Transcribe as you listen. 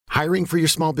Hiring for your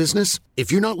small business?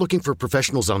 If you're not looking for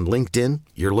professionals on LinkedIn,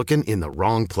 you're looking in the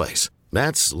wrong place.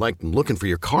 That's like looking for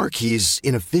your car keys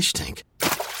in a fish tank.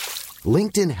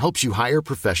 LinkedIn helps you hire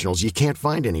professionals you can't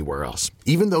find anywhere else,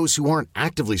 even those who aren't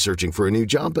actively searching for a new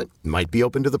job but might be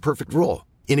open to the perfect role.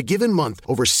 In a given month,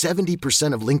 over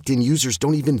 70% of LinkedIn users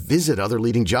don't even visit other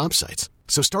leading job sites.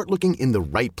 So start looking in the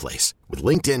right place. With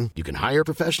LinkedIn, you can hire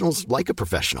professionals like a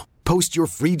professional. Post your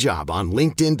free job on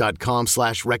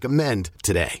linkedin.com/recommend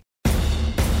today.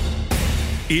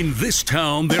 In this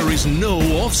town, there is no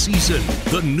off-season.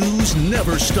 The news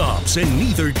never stops, and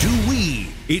neither do we.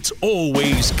 It's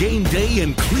always game day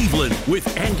in Cleveland with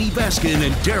Andy Baskin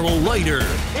and Daryl Ryder.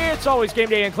 It's always game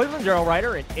day in Cleveland. Daryl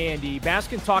Ryder and Andy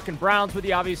Baskin talking Browns with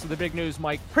you. Obviously, the big news,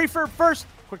 Mike Prefer. First,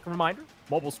 quick reminder,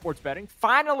 mobile sports betting,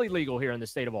 finally legal here in the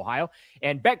state of Ohio.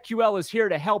 And BetQL is here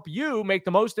to help you make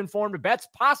the most informed bets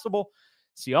possible.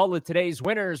 See all of today's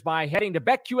winners by heading to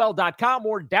BetQL.com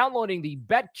or downloading the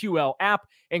BetQL app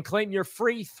and claim your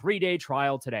free 3-day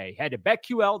trial today. Head to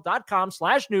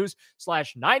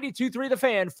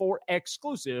BetQL.com/news/923thefan for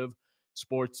exclusive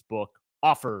sportsbook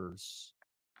offers.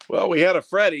 Well, we had a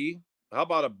Freddie. How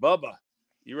about a Bubba?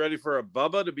 You ready for a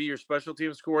Bubba to be your special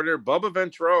teams coordinator? Bubba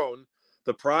Ventrone,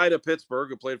 the pride of Pittsburgh,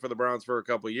 who played for the Browns for a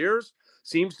couple of years,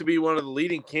 seems to be one of the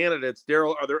leading candidates.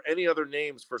 Daryl, are there any other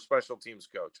names for special teams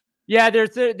coach? Yeah,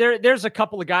 there's a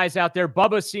couple of guys out there.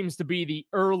 Bubba seems to be the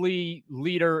early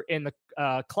leader in the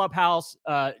clubhouse.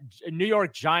 New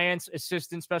York Giants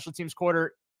assistant special teams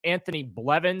coordinator Anthony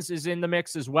Blevins is in the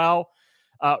mix as well.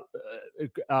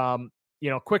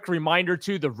 Quick reminder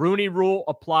too, the Rooney Rule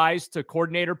applies to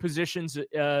coordinator positions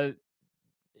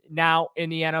now in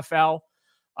the NFL.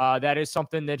 That is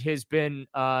something that has been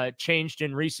changed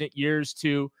in recent years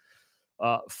to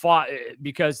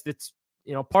because it's,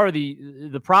 part of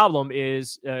the problem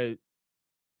is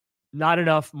not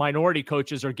enough minority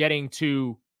coaches are getting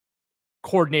to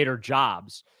coordinator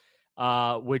jobs,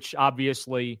 which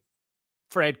obviously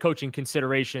for head coaching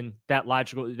consideration,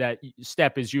 that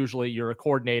step is usually you're a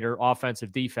coordinator,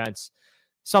 offensive, defense,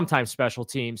 sometimes special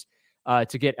teams,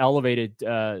 to get elevated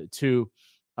to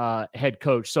head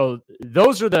coach. So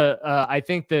those are I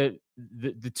think the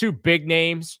two big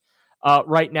names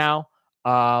right now.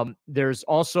 There's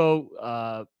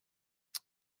also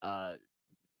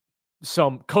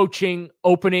some coaching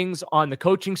openings on the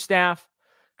coaching staff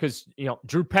because,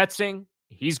 Drew Petzing,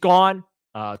 he's gone,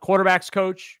 quarterbacks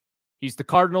coach. He's the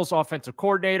Cardinals offensive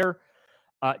coordinator.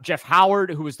 Jeff Howard,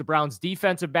 who was the Browns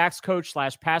defensive backs coach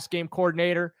 / pass game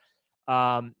coordinator.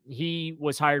 He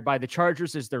was hired by the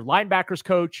Chargers as their linebackers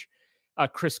coach.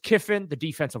 Chris Kiffin, the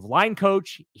defensive line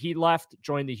coach, he left,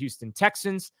 joined the Houston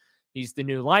Texans. He's the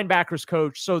new linebackers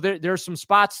coach. So there's some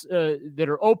spots that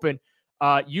are open.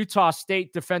 Utah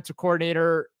State defensive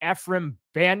coordinator Ephraim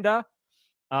Banda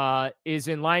is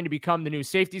in line to become the new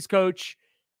safeties coach.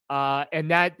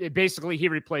 And that basically he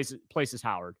replaces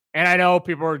Howard. And I know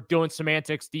people are doing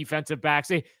semantics, defensive backs.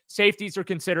 Safeties are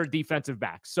considered defensive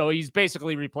backs. So he's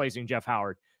basically replacing Jeff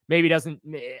Howard. I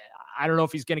don't know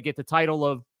if he's going to get the title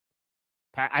of,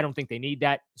 I don't think they need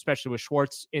that, especially with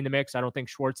Schwartz in the mix. I don't think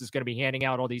Schwartz is going to be handing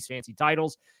out all these fancy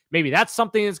titles. Maybe that's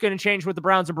something that's going to change with the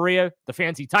Browns and Berea. The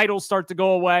fancy titles start to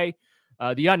go away.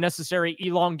 The unnecessary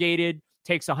elongated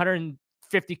takes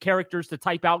 150 characters to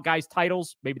type out guys'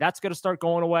 titles. Maybe that's going to start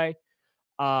going away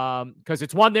because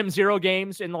it's won them 0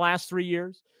 games in the last 3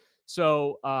 years.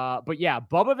 So, but yeah,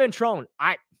 Bubba Ventrone,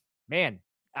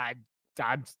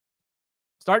 I'm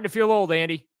starting to feel old,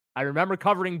 Andy. I remember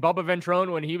covering Bubba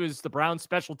Ventrone when he was the Browns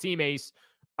special team ace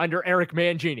under Eric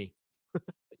Mangini.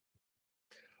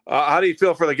 How do you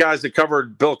feel for the guys that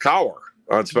covered Bill Cowher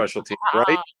on special teams,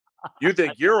 right? You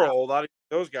think you're old. How do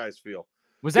those guys feel?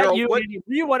 Was that you? Were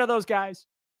you one of those guys?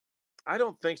 I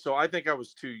don't think so. I think I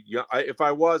was too young. If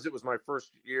I was, it was my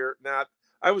first year.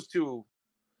 I was too.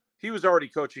 He was already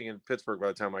coaching in Pittsburgh by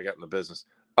the time I got in the business.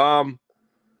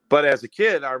 But as a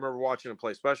kid, I remember watching him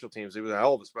play special teams. He was a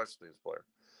hell of a special teams player.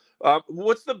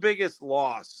 What's the biggest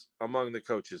loss among the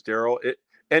coaches, Daryl?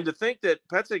 And to think that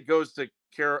Petzing goes to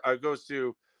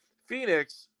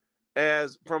Phoenix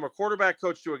as from a quarterback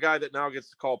coach to a guy that now gets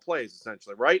to call plays,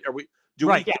 essentially, right?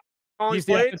 Yeah. Calling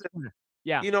plays?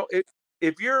 Yeah.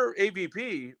 If you're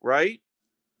AVP, right?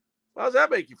 How does that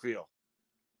make you feel?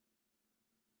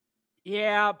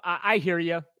 Yeah, I hear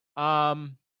you.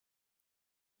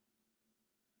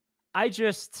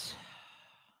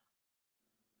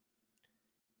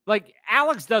 Like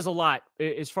Alex does a lot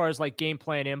as far as like game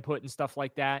plan input and stuff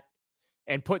like that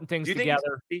and putting things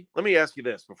together. Let me ask you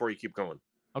this before you keep going.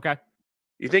 Okay.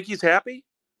 You think he's happy?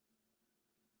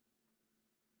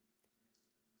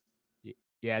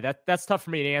 Yeah, that's tough for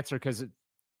me to answer because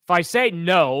If I say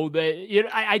no,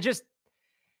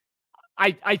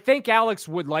 I think Alex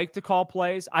would like to call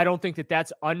plays. I don't think that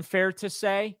that's unfair to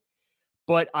say,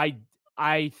 but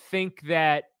I think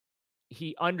that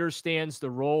he understands the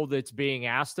role that's being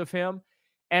asked of him.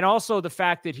 And also the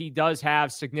fact that he does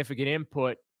have significant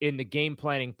input in the game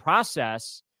planning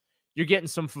process. You're getting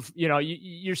some,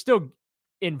 you're still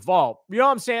involved. You know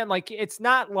what I'm saying? Like, it's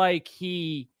not like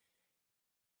he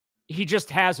just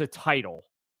has a title.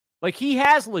 Like, he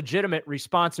has legitimate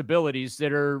responsibilities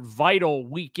that are vital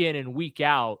week in and week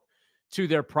out to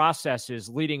their processes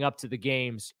leading up to the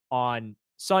games on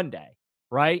Sunday,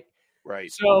 right?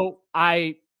 Right. So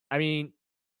I mean,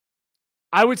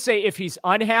 I would say if he's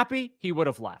unhappy, he would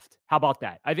have left. How about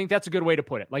that? I think that's a good way to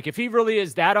put it. Like, if he really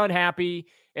is that unhappy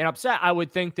and upset, I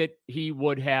would think that he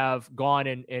would have gone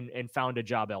and found a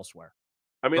job elsewhere.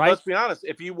 I mean, right? Let's be honest.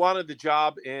 If he wanted the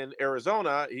job in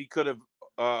Arizona, he could have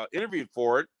interviewed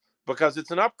for it because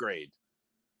it's an upgrade.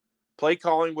 Play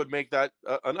calling would make that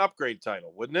an upgrade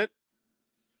title, wouldn't it?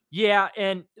 Yeah,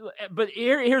 but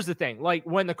here's the thing. Like,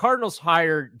 when the Cardinals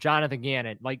hired Jonathan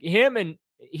Gannon, like he and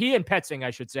Petzing,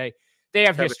 I should say, they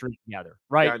have history together,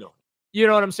 right? Yeah, I know. You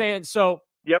know what I'm saying? So,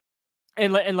 yep.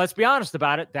 And let's be honest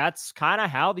about it. That's kind of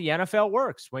how the NFL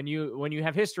works when you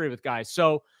have history with guys.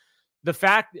 So the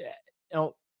fact,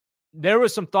 there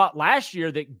was some thought last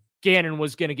year that Gannon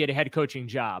was going to get a head coaching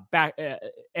job back,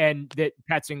 and that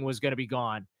Petzing was going to be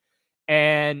gone.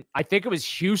 And I think it was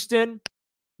Houston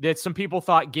that some people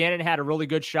thought Gannon had a really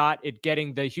good shot at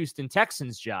getting the Houston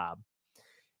Texans job.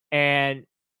 And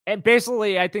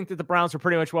basically, I think that the Browns were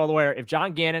pretty much well aware if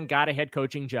John Gannon got a head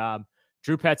coaching job,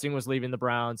 Drew Petzing was leaving the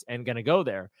Browns and going to go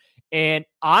there. And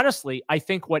honestly, I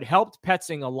think what helped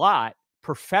Petzing a lot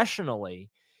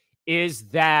professionally is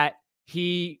that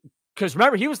because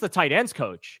remember, he was the tight ends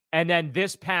coach. And then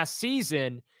this past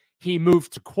season, he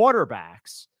moved to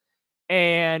quarterbacks.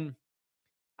 And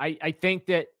I think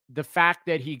that the fact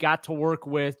that he got to work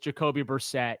with Jacoby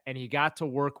Brissett and he got to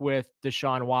work with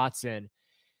Deshaun Watson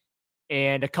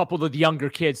and a couple of the younger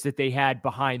kids that they had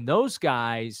behind those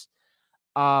guys,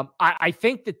 I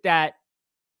think that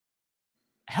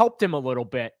helped him a little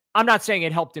bit. I'm not saying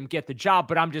it helped him get the job,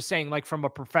 but I'm just saying, like, from a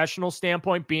professional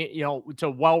standpoint, being,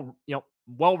 to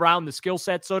well-round the skill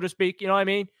set, so to speak, you know what I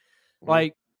mean? Mm-hmm.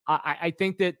 Like, I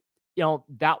think that,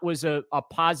 that was a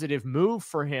positive move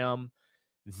for him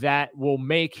that will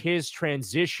make his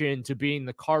transition to being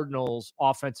the Cardinals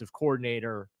offensive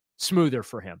coordinator smoother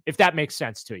for him, if that makes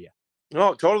sense to you.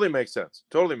 No, totally makes sense.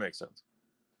 Totally makes sense.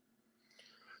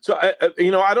 So,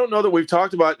 I don't know that we've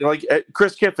talked about, like,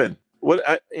 Chris Kiffin.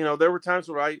 There were times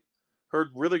where I heard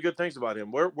really good things about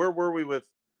him. Where were we with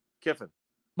Kiffin?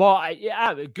 Well,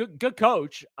 good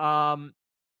coach.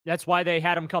 That's why they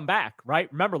had him come back,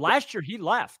 right? Remember, last year he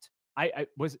left.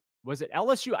 Was it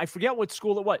LSU? I forget what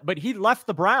school it was, but he left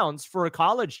the Browns for a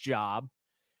college job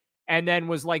and then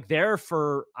was like there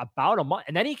for about a month.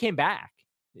 And then he came back.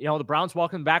 The Browns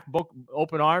welcomed back,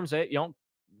 open arms.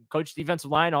 Coach defensive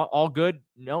line, all good.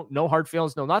 No hard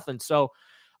feelings, no nothing. So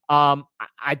I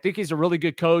think he's a really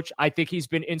good coach. I think he's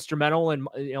been instrumental in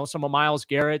some of Myles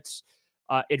Garrett's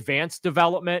advanced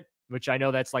development, which I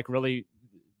know that's like really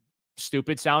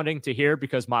stupid sounding to hear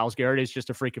because Myles Garrett is just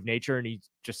a freak of nature and he's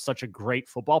just such a great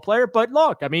football player. But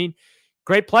look, I mean,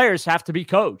 great players have to be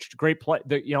coached. Great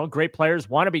players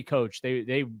want to be coached.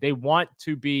 They want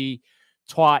to be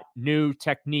taught new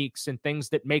techniques and things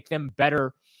that make them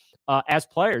better as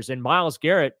players. And Myles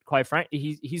Garrett, quite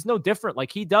frankly, he's no different.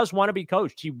 Like, he does want to be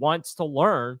coached. He wants to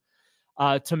learn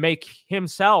to make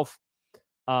himself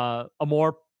a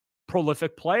more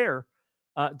prolific player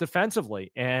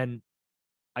defensively. And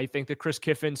I think that Chris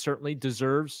Kiffin certainly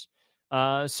deserves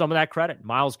some of that credit.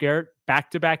 Myles Garrett,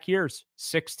 back-to-back years,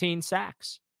 16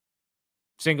 sacks,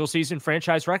 single season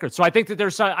franchise record. So I think that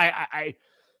there's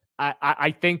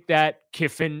I think that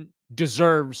Kiffin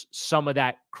deserves some of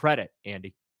that credit,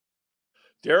 Andy.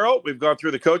 Daryl, we've gone through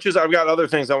the coaches. I've got other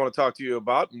things I want to talk to you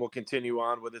about, and we'll continue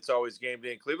on with It's Always Game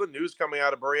Day in Cleveland. News coming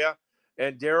out of Berea.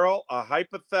 And Daryl, a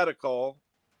hypothetical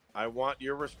I want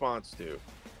your response to.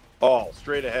 All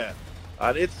straight ahead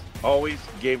on It's Always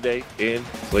Game Day in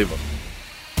Cleveland.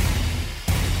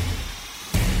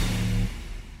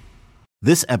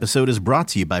 This episode is brought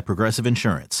to you by Progressive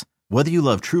Insurance. Whether you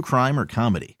love true crime or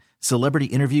comedy, celebrity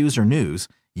interviews or news,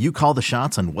 you call the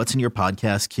shots on what's in your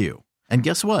podcast queue. And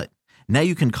guess what? Now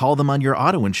you can call them on your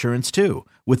auto insurance too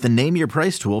with the Name Your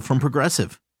Price tool from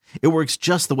Progressive. It works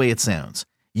just the way it sounds.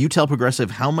 You tell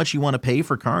Progressive how much you want to pay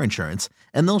for car insurance,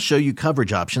 and they'll show you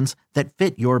coverage options that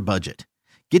fit your budget.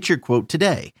 Get your quote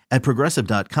today at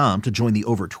Progressive.com to join the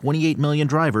over 28 million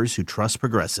drivers who trust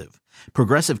Progressive.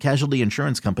 Progressive Casualty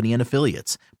Insurance Company and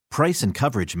Affiliates. Price and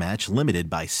coverage match limited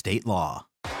by state law.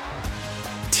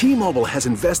 T-Mobile has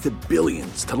invested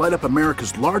billions to light up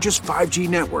America's largest 5G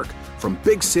network, from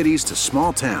big cities to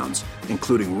small towns,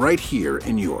 including right here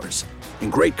in yours.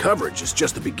 And great coverage is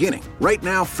just the beginning. Right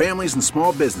now, families and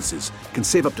small businesses can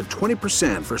save up to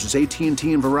 20% versus AT&T and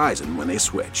Verizon when they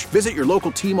switch. Visit your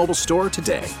local T-Mobile store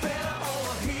today.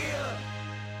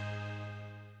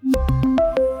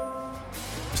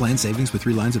 Plan savings with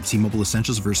 3 lines of T-Mobile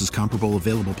Essentials versus comparable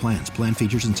available plans. Plan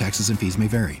features and taxes and fees may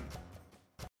vary.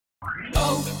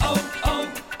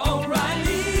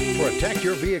 O'Reilly. Protect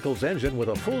your vehicle's engine with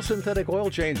a full synthetic oil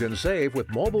change and save with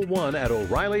Mobil 1 at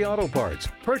O'Reilly Auto Parts.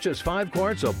 Purchase 5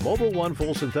 quarts of Mobil 1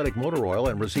 full synthetic motor oil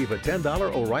and receive a $10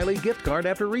 O'Reilly gift card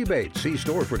after rebate. See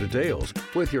store for details.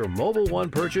 With your Mobil 1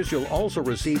 purchase, you'll also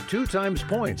receive 2 times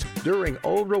points during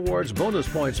O Rewards Bonus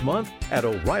Points Month at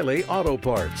O'Reilly Auto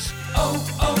Parts.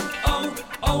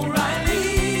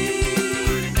 O'Reilly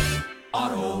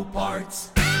Auto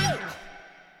Parts.